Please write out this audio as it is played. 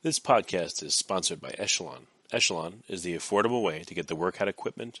This podcast is sponsored by Echelon. Echelon is the affordable way to get the workout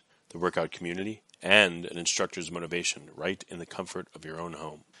equipment, the workout community, and an instructor's motivation right in the comfort of your own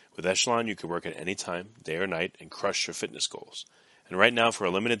home. With Echelon, you can work at any time, day or night, and crush your fitness goals. And right now, for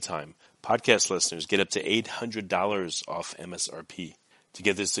a limited time, podcast listeners get up to $800 off MSRP. To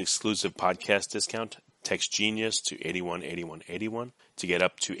get this exclusive podcast discount, text GENIUS to 818181 to get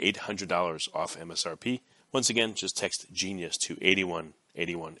up to $800 off MSRP. Once again, just text GENIUS to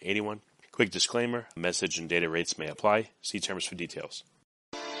 818181. Quick disclaimer, message and data rates may apply. See terms for details.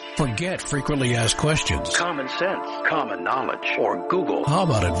 Forget frequently asked questions, common sense, common knowledge, or Google. How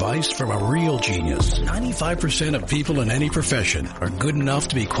about advice from a real genius? 95% of people in any profession are good enough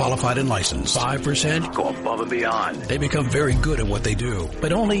to be qualified and licensed. 5% go above and beyond. They become very good at what they do,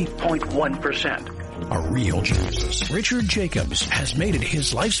 but only 0.1% are real geniuses. Richard Jacobs has made it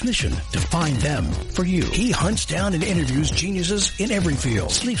his life's mission to find them for you. He hunts down and interviews geniuses in every field: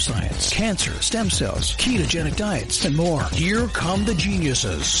 sleep science, cancer, stem cells, ketogenic diets, and more. Here come the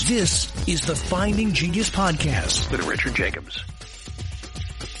geniuses. This is the Finding Genius Podcast with Richard Jacobs.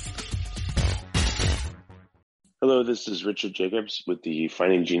 Hello, this is Richard Jacobs with the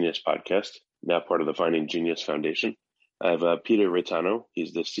Finding Genius Podcast, now part of the Finding Genius Foundation. I have Peter Redefining.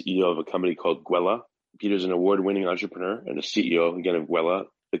 He's the CEO of a company called Gwella. Peter's an award-winning entrepreneur and a CEO, again, of Gwella.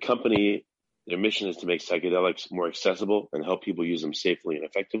 The company, their mission is to make psychedelics more accessible and help people use them safely and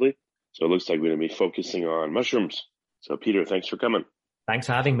effectively. So it looks like we're going to be focusing on mushrooms. So Peter, thanks for coming. Thanks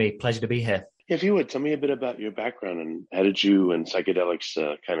for having me. Pleasure to be here. If you would, tell me a bit about your background and how did you and psychedelics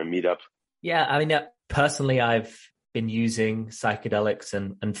kind of meet up? Yeah, I mean, personally, I've been using psychedelics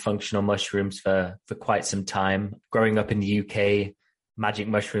and functional mushrooms for quite some time. Growing up in the UK, magic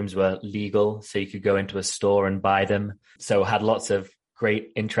mushrooms were legal, so you could go into a store and buy them. So had lots of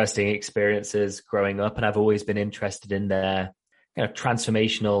great, interesting experiences growing up, and I've always been interested in their kind of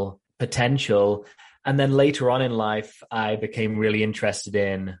transformational potential. And then later on in life, I became really interested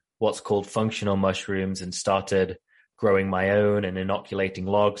in what's called functional mushrooms and started growing my own and inoculating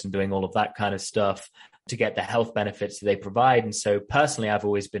logs and doing all of that kind of stuff to get the health benefits that they provide. And so personally, I've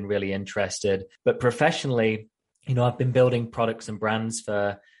always been really interested. But professionally, I've been building products and brands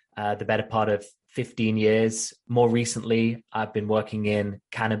for the better part of 15 years. More recently, I've been working in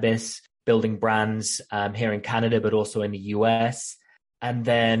cannabis, building brands here in Canada, but also in the US. And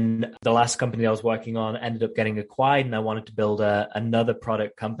then the last company I was working on ended up getting acquired, and I wanted to build another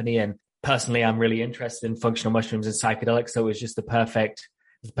product company. And personally, I'm really interested in functional mushrooms and psychedelics. So it was just the perfect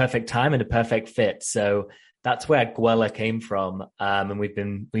time and a perfect fit. So that's where Gwella came from. And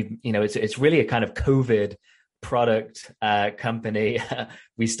it's really a kind of COVID product company.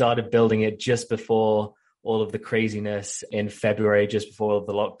 We started building it just before all of the craziness in February, just before all of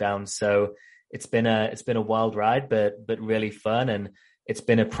the lockdowns. So it's been a wild ride, but really fun. And it's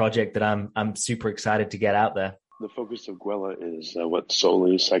been a project that I'm super excited to get out there. The focus of Gwella is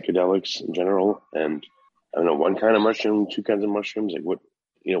solely psychedelics in general, and I don't know, one kind of mushroom, two kinds of mushrooms. Like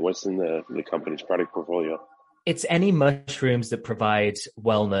what's in the company's product portfolio? It's any mushrooms that provide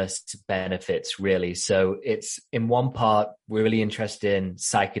wellness benefits, really. So it's in one part, we're really interested in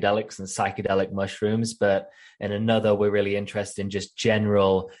psychedelics and psychedelic mushrooms, but in another, we're really interested in just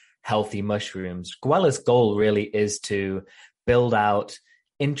general healthy mushrooms. Gwella's goal really is to build out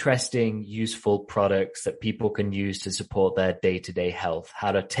interesting, useful products that people can use to support their day-to-day health.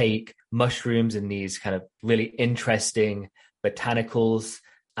 How to take mushrooms and these kind of really interesting botanicals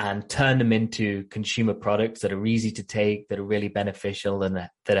and turn them into consumer products that are easy to take, that are really beneficial and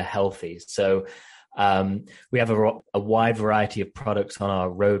that are healthy. So we have a wide variety of products on our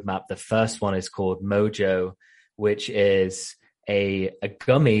roadmap. The first one is called Mojo, which is a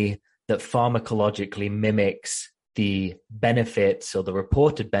gummy that pharmacologically mimics the benefits or the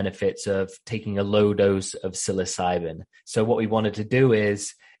reported benefits of taking a low dose of psilocybin. So what we wanted to do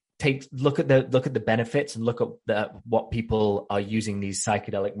is look at the benefits and look at what people are using these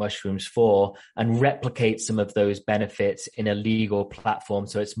psychedelic mushrooms for, and replicate some of those benefits in a legal platform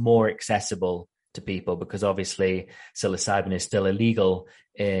so it's more accessible to people, because obviously psilocybin is still illegal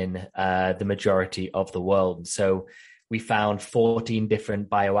in the majority of the world. So we found 14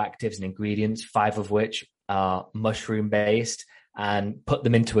 different bioactives and ingredients, 5 of which are mushroom based, and put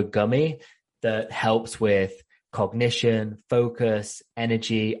them into a gummy that helps with cognition, focus,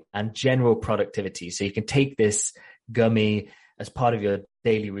 energy, and general productivity. So you can take this gummy as part of your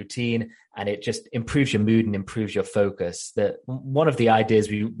daily routine, and it just improves your mood and improves your focus. One of the ideas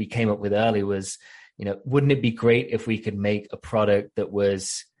we came up with early was, wouldn't it be great if we could make a product that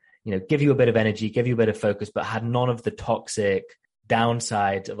was, give you a bit of energy, give you a bit of focus, but had none of the toxic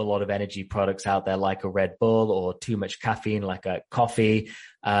downside of a lot of energy products out there, like a Red Bull, or too much caffeine, like a coffee.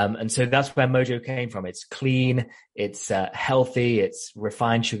 And so that's where Mojo came from. It's clean, it's healthy, it's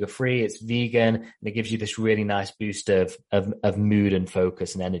refined sugar-free, it's vegan, and it gives you this really nice boost of mood and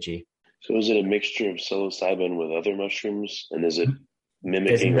focus and energy. So is it a mixture of psilocybin with other mushrooms? And is it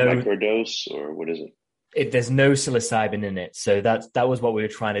mimicking a microdose, or what is it? There's no psilocybin in it. So that was what we were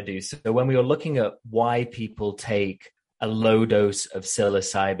trying to do. So when we were looking at why people take a low dose of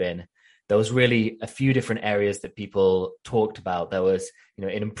psilocybin, there was really a few different areas that people talked about. There was,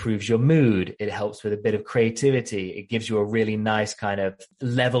 it improves your mood. It helps with a bit of creativity. It gives you a really nice kind of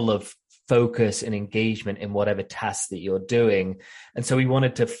level of focus and engagement in whatever task that you're doing. And so we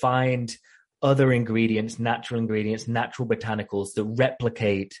wanted to find other ingredients, natural botanicals that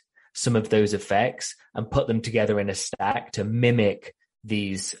replicate some of those effects and put them together in a stack to mimic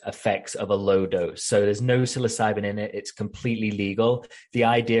these effects of a low dose. So there's no psilocybin in it. It's completely legal. The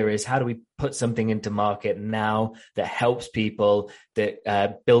idea is, how do we put something into market now that helps people,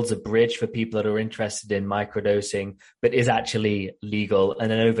 that builds a bridge for people that are interested in microdosing, but is actually legal? And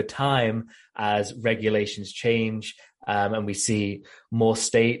then over time, as regulations change, and we see more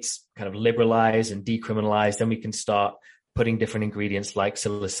states kind of liberalize and decriminalize, then we can start putting different ingredients like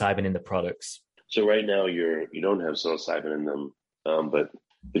psilocybin in the products. So right now you don't have psilocybin in them, but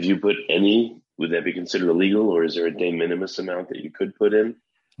if you put any, would that be considered illegal, or is there a de minimis amount that you could put in?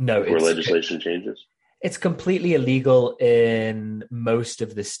 No, before legislation changes? It's completely illegal in most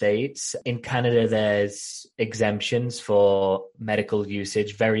of the states. In Canada, there's exemptions for medical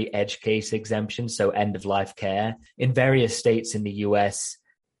usage, very edge case exemptions, so end of life care. In various states in the US,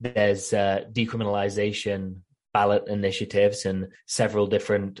 there's decriminalization ballot initiatives, and several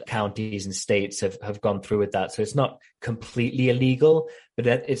different counties and states have gone through with that. So it's not completely illegal, but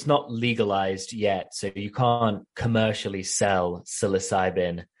it's not legalized yet. So you can't commercially sell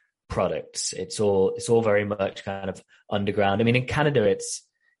psilocybin products. It's all very much kind of underground. I mean, in Canada, it's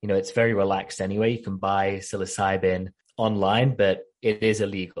very relaxed anyway. You can buy psilocybin online, but it is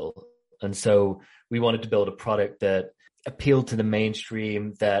illegal. And so we wanted to build a product that appealed to the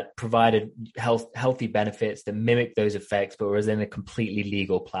mainstream, that provided healthy benefits that mimic those effects, but was in a completely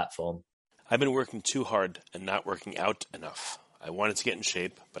legal platform. I've been working too hard and not working out enough. I wanted to get in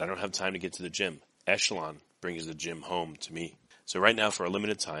shape, but I don't have time to get to the gym. Echelon brings the gym home to me. So right now, for a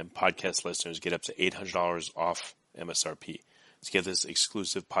limited time, podcast listeners get up to $800 off MSRP. To get this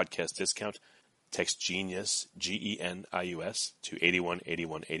exclusive podcast discount, text GENIUS, GENIUS, to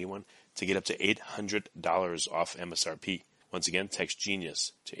 818181 to get up to $800 off MSRP. Once again, text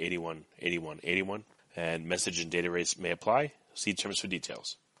GENIUS to 818181, and message and data rates may apply. See terms for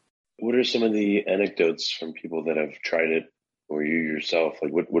details. What are some of the anecdotes from people that have tried it, or you yourself?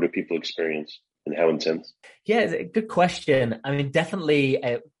 Like, what do people experience, and how intense? Yeah, good question. I mean,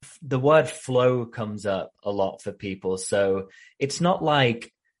 definitely the word flow comes up a lot for people. So it's not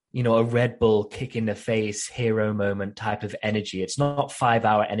like, a Red Bull kick in the face, hero moment type of energy. It's not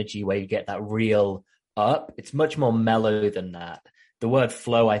 5-hour energy where you get that real up. It's much more mellow than that. The word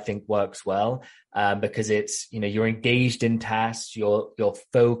flow, I think, works well because it's, you're engaged in tasks, you're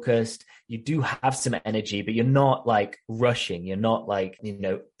focused, you do have some energy, but you're not like rushing. You're not like,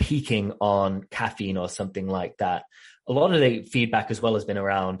 peaking on caffeine or something like that. A lot of the feedback as well has been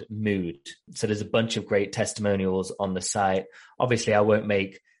around mood. So there's a bunch of great testimonials on the site. Obviously, I won't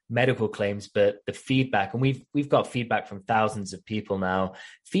make medical claims, but the feedback, and we've got feedback from thousands of people now.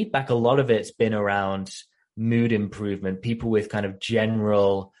 Feedback, a lot of it's been around mood improvement, people with kind of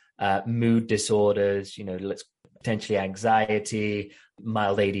general mood disorders, let's potentially anxiety,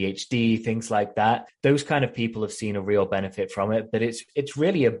 mild ADHD, things like that. Those kind of people have seen a real benefit from it, but it's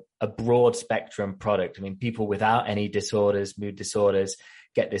really a broad spectrum product. I mean, people without any disorders, mood disorders,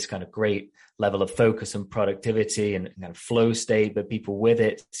 get this kind of great level of focus and productivity and kind of flow state, but people with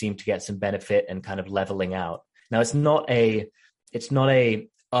it seem to get some benefit and kind of leveling out. Now, it's not a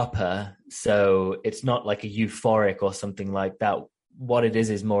upper, so it's not like a euphoric or something like that. What it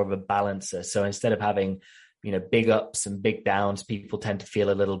is more of a balancer. So instead of having, big ups and big downs, people tend to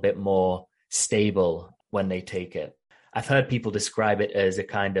feel a little bit more stable when they take it. I've heard people describe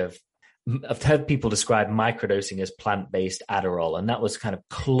microdosing as plant-based Adderall, and that was kind of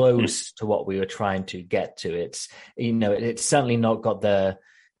close to what we were trying to get to. It's, it's certainly not got the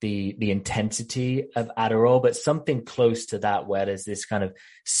intensity of Adderall, but something close to that, where there's this kind of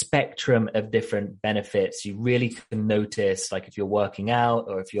spectrum of different benefits. You really can notice, like if you're working out,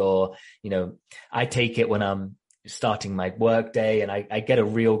 or if you're, I take it when I'm starting my work day, and I get a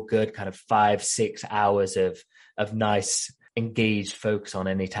real good kind of 5-6 hours of nice engaged focus on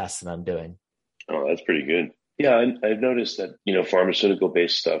any task that I'm doing. Oh, that's pretty good. Yeah, I've noticed that, pharmaceutical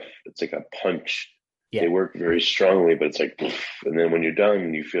based stuff, it's like a punch. They Yeah, work very strongly, but it's like, poof, and then when you're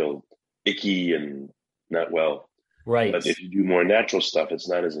done, you feel icky and not well. right. But if you do more natural stuff, it's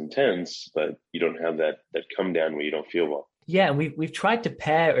not as intense, but you don't have that come down where you don't feel well. Yeah, and we've tried to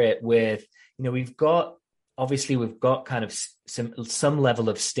pair it with, we've got kind of some level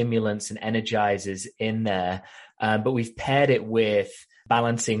of stimulants and energizers in there, but we've paired it with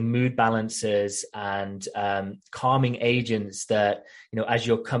balancing mood balancers and calming agents that, as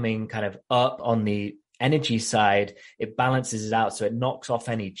you're coming kind of up on the energy side, it balances it out so it knocks off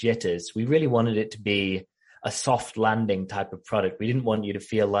any jitters. We really wanted it to be a soft landing type of product. We didn't want you to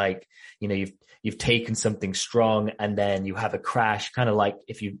feel like, you've taken something strong and then you have a crash, kind of like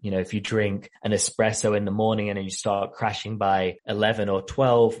if you drink an espresso in the morning and then you start crashing by 11 or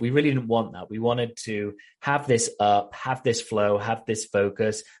 12. We really didn't want that. We wanted to have this up, have this flow, have this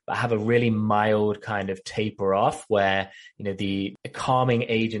focus, but have a really mild kind of taper off where, the calming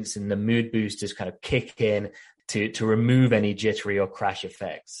agents and the mood boosters kind of kick in to remove any jittery or crash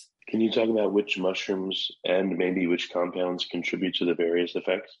effects. Can you talk about which mushrooms and maybe which compounds contribute to the various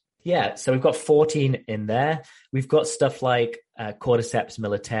effects? Yeah, so we've got 14 in there. We've got stuff like Cordyceps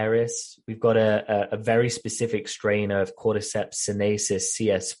militaris. We've got a very specific strain of Cordyceps sinensis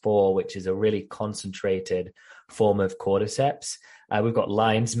CS4, which is a really concentrated form of Cordyceps. We've got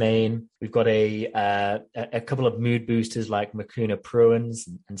lion's mane. We've got a couple of mood boosters like Mucuna pruens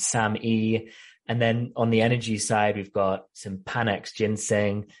and Sam E. And then on the energy side, we've got some Panax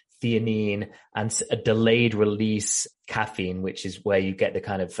ginseng, theanine, and a delayed release caffeine, which is where you get the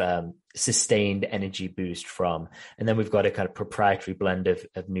kind of sustained energy boost from. And then we've got a kind of proprietary blend of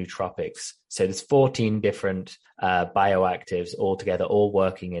nootropics. So there's 14 different bioactives all together, all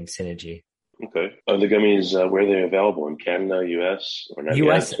working in synergy. Okay. Are the gummies, where are they available? In Canada, US, or not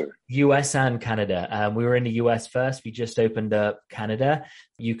US, yet? Or? US and Canada. We were in the US first. We just opened up Canada.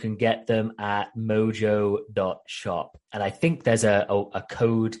 You can get them at mojo.shop. And I think there's a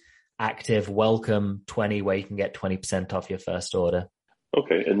code active, welcome 20, where you can get 20% off your first order.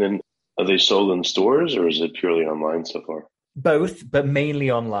 Okay. And then are they sold in stores or is it purely online so far? Both, but mainly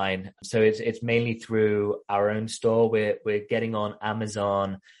online. So it's mainly through our own store. We're getting on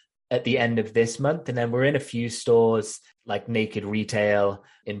Amazon at the end of this month. And then we're in a few stores like Naked Retail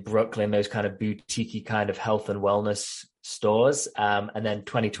in Brooklyn, those kind of boutique kind of health and wellness stores. And then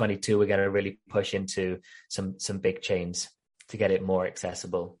 2022, we're going to really push into some big chains to get it more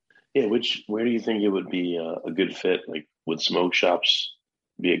accessible. Yeah. Where do you think it would be a good fit? Like, would smoke shops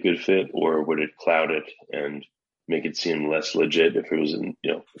be a good fit, or would it cloud it and make it seem less legit if it was in,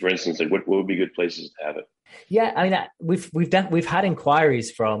 for instance, like what would be good places to have it? Yeah, I mean, we've had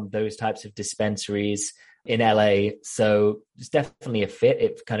inquiries from those types of dispensaries in LA, so it's definitely a fit.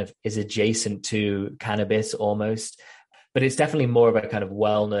 It kind of is adjacent to cannabis almost, but it's definitely more of a kind of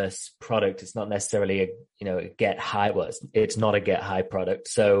wellness product. It's not necessarily a get high. Well, it's not a get high product.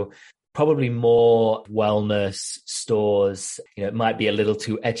 So probably more wellness stores. It might be a little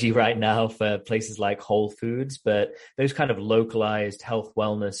too edgy right now for places like Whole Foods, but those kind of localized health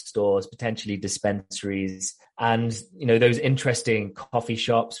wellness stores, potentially dispensaries, and, those interesting coffee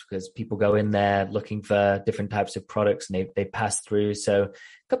shops, because people go in there looking for different types of products and they pass through. So it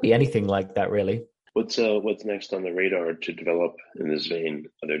could be anything like that, really. What's next on the radar to develop in this vein?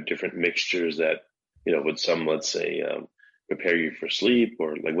 Are there different mixtures that, would some, let's say, prepare you for sleep,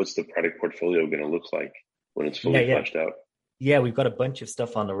 or like what's the product portfolio going to look like when it's fully fleshed out? Yeah, we've got a bunch of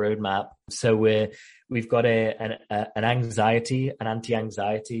stuff on the roadmap. So we've got an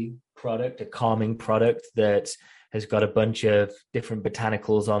anti-anxiety product, a calming product that has got a bunch of different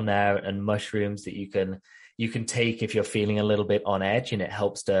botanicals on there and mushrooms that you can take if you're feeling a little bit on edge, and it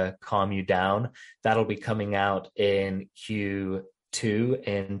helps to calm you down. That'll be coming out in Q2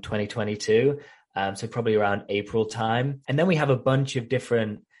 in 2022. So probably around April time. And then we have a bunch of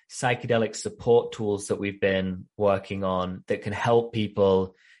different psychedelic support tools that we've been working on that can help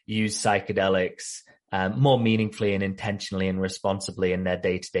people use psychedelics more meaningfully and intentionally and responsibly in their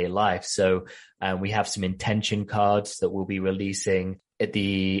day-to-day life. So we have some intention cards that we'll be releasing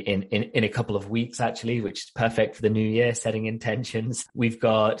in a couple of weeks, actually, which is perfect for the new year, setting intentions. We've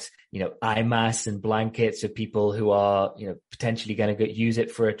got, eye masks and blankets for people who are, potentially going to use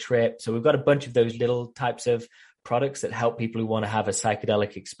it for a trip. So we've got a bunch of those little types of products that help people who want to have a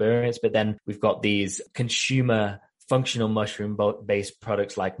psychedelic experience. But then we've got these consumer functional mushroom based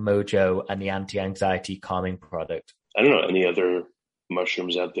products like Mojo and the anti-anxiety calming product. I don't know, any other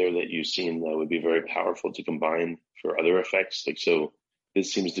mushrooms out there that you've seen that would be very powerful to combine for other effects? Like, so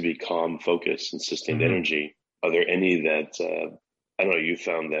this seems to be calm, focus, and sustained energy. Are there any that, you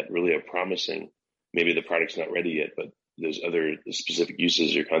found that really are promising maybe the product's not ready yet, but there's other specific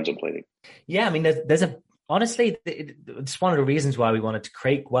uses you're contemplating. Yeah, I mean, honestly, it's one of the reasons why we wanted to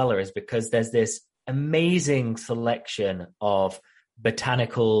create Guella is because there's this amazing selection of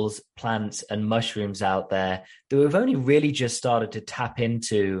botanicals, plants, and mushrooms out there that we've only really just started to tap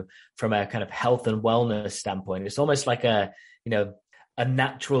into from a kind of health and wellness standpoint. It's almost like a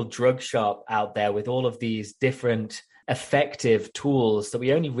natural drug shop out there with all of these different effective tools that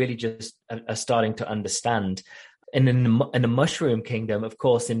we only really just are starting to understand. And in the mushroom kingdom, of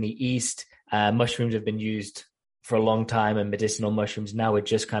course, in the East, mushrooms have been used for a long time, and medicinal mushrooms. Now we're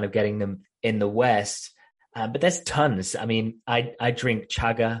just kind of getting them in the West. But there's tons. I mean, I drink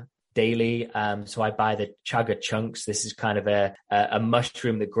chaga daily. So I buy the chaga chunks. This is kind of a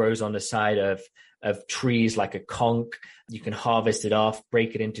mushroom that grows on the side of trees like a conch. You can harvest it off,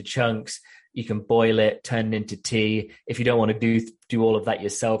 break it into chunks. You can boil it, turn it into tea. If you don't want to do all of that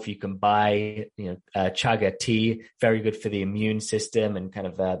yourself, you can buy, chaga tea, very good for the immune system and kind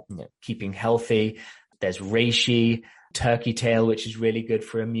of keeping healthy. There's reishi, turkey tail, which is really good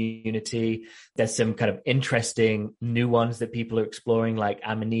for immunity. There's some kind of interesting new ones that people are exploring, like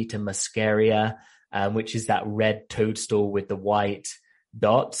Amanita muscaria, which is that red toadstool with the white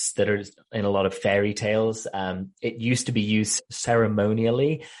dots that are in a lot of fairy tales. It used to be used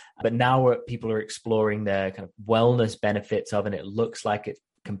ceremonially, but now people are exploring the kind of wellness benefits of it. And it looks like it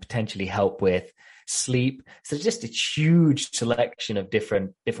can potentially help with sleep. So just a huge selection of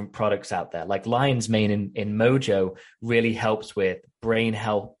different products out there. Like lion's mane in Mojo really helps with brain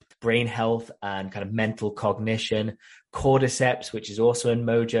health and kind of mental cognition. Cordyceps, which is also in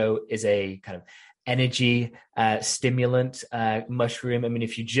Mojo, is a kind of energy stimulant mushroom. I mean,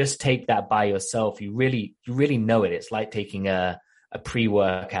 if you just take that by yourself, you really know it. It's like taking a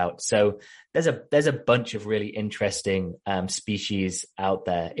pre-workout. So there's a bunch of really interesting species out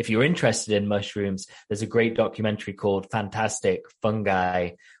there. If you're interested in mushrooms, there's a great documentary called Fantastic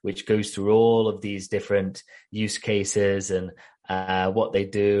Fungi, which goes through all of these different use cases and what they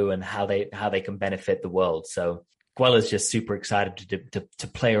do and how they can benefit the world. So Guella's just super excited to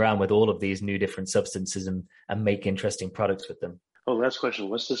play around with all of these new different substances and make interesting products with them. Oh, last question.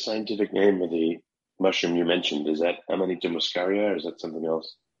 What's the scientific name of the mushroom you mentioned? Is that Amanita muscaria or is that something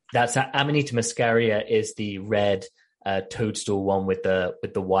else? That's Amanita muscaria is the red toadstool one with the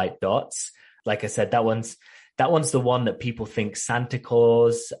white dots. Like I said, that one's the one that people think Santa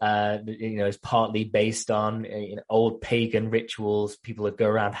Claus, is partly based on old pagan rituals. People would go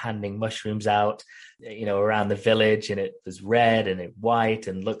around handing mushrooms out, around the village, and it was red and it white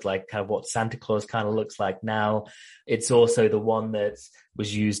and looked like kind of what Santa Claus kind of looks like now. It's also the one that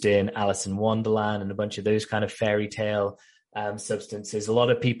was used in Alice in Wonderland and a bunch of those kind of fairy tale substances. A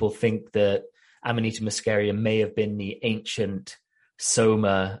lot of people think that Amanita muscaria may have been the ancient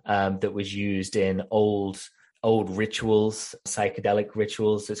soma that was used in old rituals, psychedelic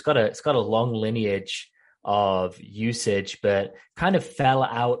rituals. It's got a long lineage of usage, but kind of fell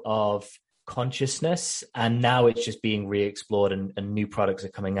out of consciousness, and now it's just being re-explored and new products are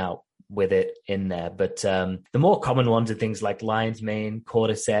coming out with it in there. But the more common ones are things like lion's mane,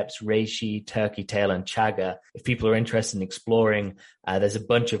 cordyceps, reishi, turkey tail, and chaga. If people are interested in exploring, there's a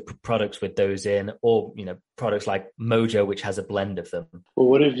bunch of products with those in, or products like Mojo, which has a blend of them. Well,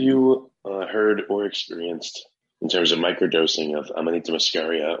 what have you heard or experienced in terms of microdosing of Amanita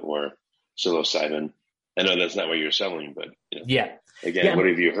muscaria or psilocybin? I know that's not what you're selling, but yeah. Again, what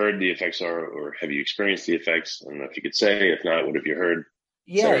have you heard the effects are, or have you experienced the effects? I don't know if you could say. If not, what have you heard?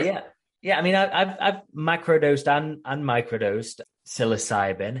 Yeah. I mean, I've macrodosed and microdosed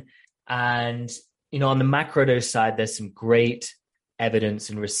psilocybin, and on the macrodose side, there's some great evidence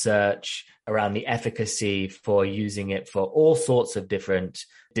and research around the efficacy for using it for all sorts of different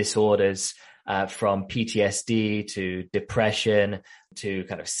disorders, from PTSD to depression to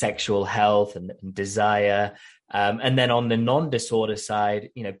kind of sexual health and desire. And then on the non-disorder side,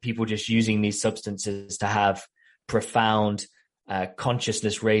 people just using these substances to have profound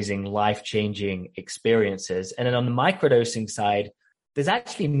consciousness-raising, life-changing experiences. And then on the microdosing side, there's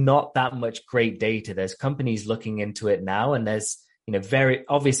actually not that much great data. There's companies looking into it now, and there's very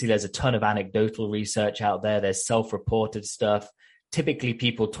obviously there's a ton of anecdotal research out there. There's self-reported stuff. Typically,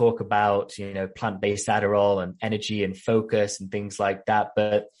 people talk about plant-based Adderall and energy and focus and things like that.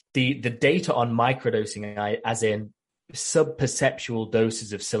 But the data on microdosing, as in subperceptual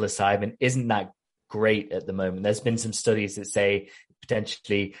doses of psilocybin, isn't that great at the moment. There's been some studies that say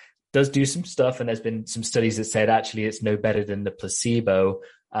potentially does do some stuff, and there's been some studies that said actually it's no better than the placebo.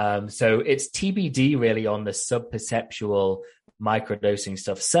 So it's TBD really on the subperceptual microdosing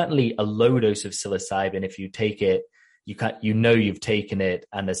stuff. Certainly a low dose of psilocybin, if you take it you've taken it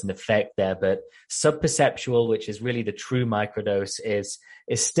and there's an effect there. But subperceptual, which is really the true microdose, is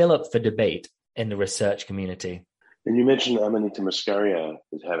still up for debate in the research community. And you mentioned Amanita muscaria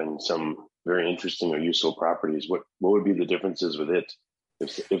as having some very interesting or useful properties. What would be the differences with it?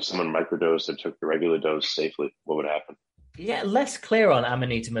 If someone microdosed or took the regular dose safely, what would happen? Yeah, less clear on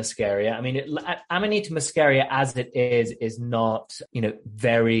Amanita muscaria. I mean, Amanita muscaria as it is not,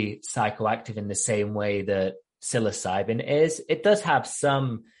 very psychoactive in the same way that psilocybin is. It does have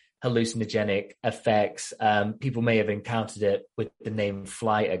some hallucinogenic effects. People may have encountered it with the name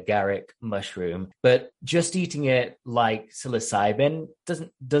fly agaric mushroom, but just eating it like psilocybin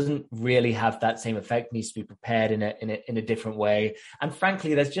doesn't really have that same effect. It needs to be prepared in a different way. And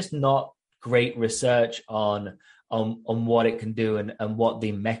frankly, there's just not great research on what it can do and what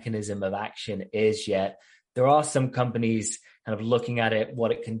the mechanism of action is yet. There are some companies kind of looking at it,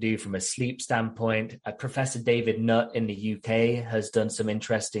 what it can do from a sleep standpoint. Professor David Nutt in the UK has done some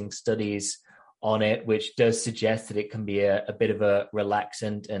interesting studies on it, which does suggest that it can be a bit of a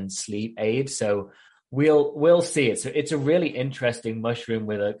relaxant and sleep aid. So we'll see it. So it's a really interesting mushroom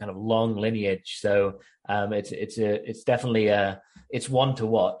with a kind of long lineage. So it's definitely it's one to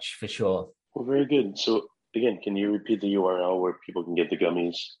watch for sure. Well, very good. So again, can you repeat the URL where people can get the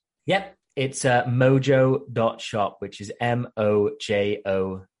gummies? Yep. It's mojo.shop, which is mojo.shop.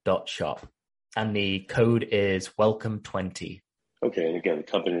 And the code is welcome20. Okay. And again, the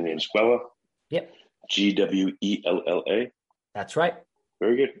company name is Gwella. Yep. Gwella. That's right.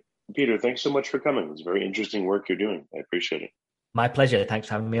 Very good. Peter, thanks so much for coming. It's very interesting work you're doing. I appreciate it. My pleasure. Thanks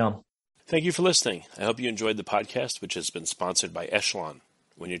for having me on. Thank you for listening. I hope you enjoyed the podcast, which has been sponsored by Echelon.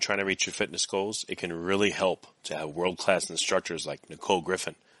 When you're trying to reach your fitness goals, it can really help to have world-class instructors like Nicole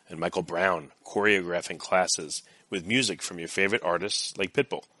Griffin and Michael Brown choreographing classes with music from your favorite artists like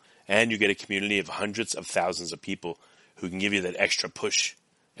Pitbull. And you get a community of hundreds of thousands of people who can give you that extra push.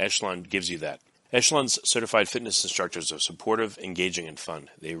 Echelon gives you that. Echelon's certified fitness instructors are supportive, engaging, and fun.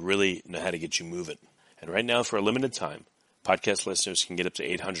 They really know how to get you moving. And right now, for a limited time, podcast listeners can get up to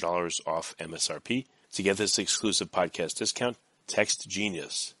 $800 off MSRP. To get this exclusive podcast discount, text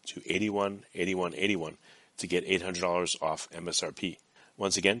GENIUS to 818181 to get $800 off MSRP.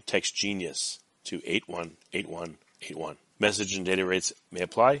 Once again, text GENIUS to 818181. Message and data rates may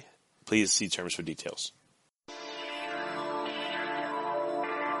apply. Please see terms for details.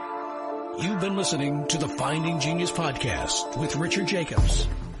 You've been listening to the Finding Genius podcast with Richard Jacobs.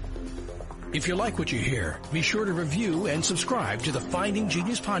 If you like what you hear, be sure to review and subscribe to the Finding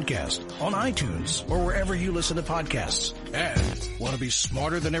Genius podcast on iTunes or wherever you listen to podcasts. And want to be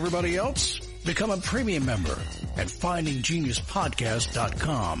smarter than everybody else? Become a premium member at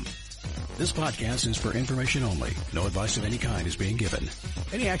findinggeniuspodcast.com. This podcast is for information only. No advice of any kind is being given.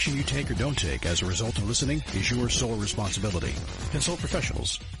 Any action you take or don't take as a result of listening is your sole responsibility. Consult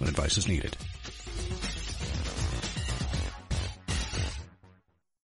professionals when advice is needed.